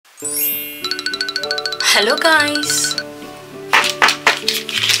Hello guys,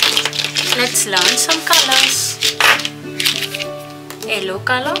 let's learn some colors. Yellow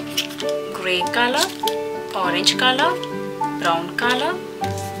color, grey color, orange color, brown color,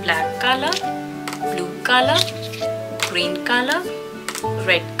 black color, blue color, green color,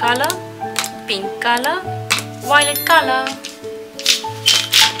 red color, pink color, violet color.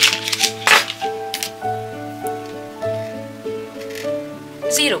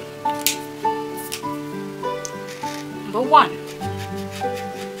 Zero. Number one.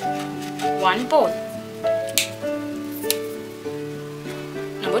 One ball.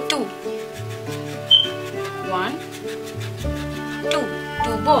 Number two. One, two.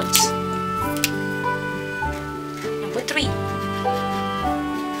 Two balls. Number three.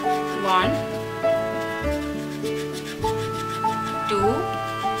 One, two,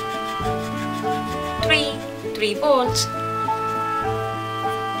 three. Three balls.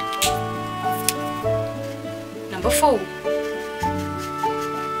 Number four.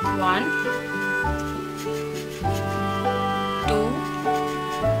 One, two,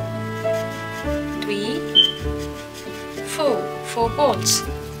 three, four. Four balls.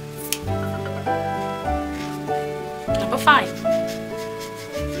 Number five.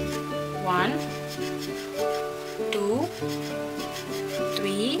 One, two,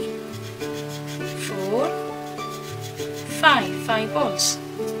 three, four, five. Five balls.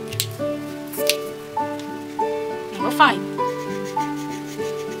 Number five.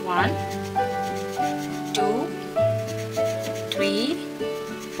 One, two, three,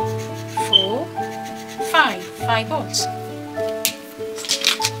 four, five. Five balls.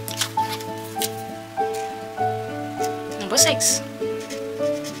 Number six.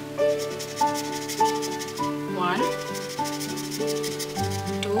 One,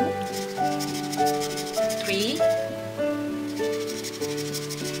 two, three,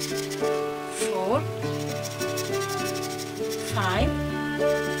 four, five,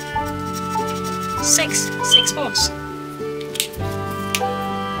 six. Six balls.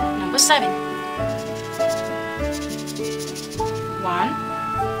 Number seven. One,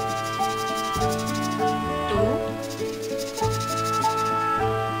 two,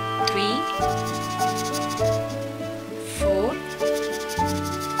 three, four,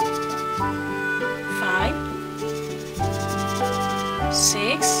 five,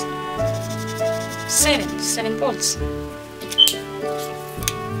 six, seven. Seven balls.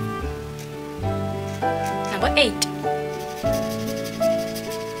 Number eight.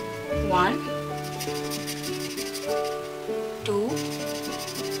 One, two,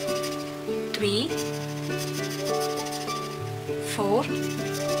 three, four,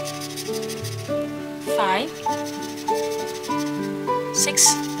 five, six,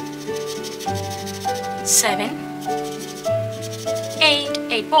 seven, eight.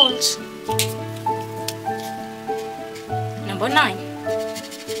 Eight balls. Number nine.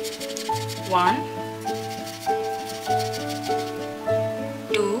 One,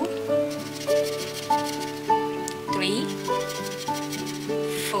 two, three,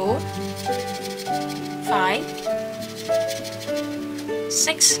 four, five,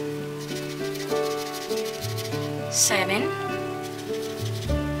 six, seven,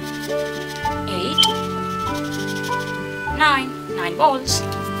 eight, nine. Nine balls.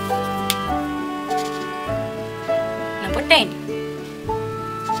 Number 10.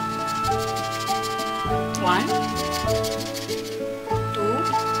 One, two,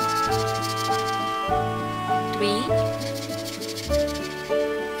 three,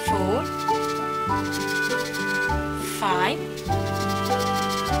 four, five,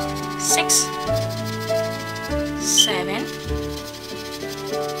 six, seven,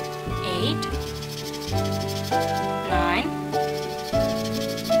 eight, nine,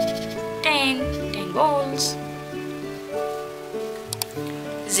 10. 10 balls.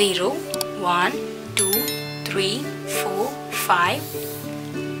 0, 1, 2, 3, 4, 5,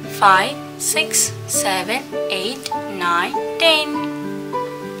 6, 7, 8, 9, 10.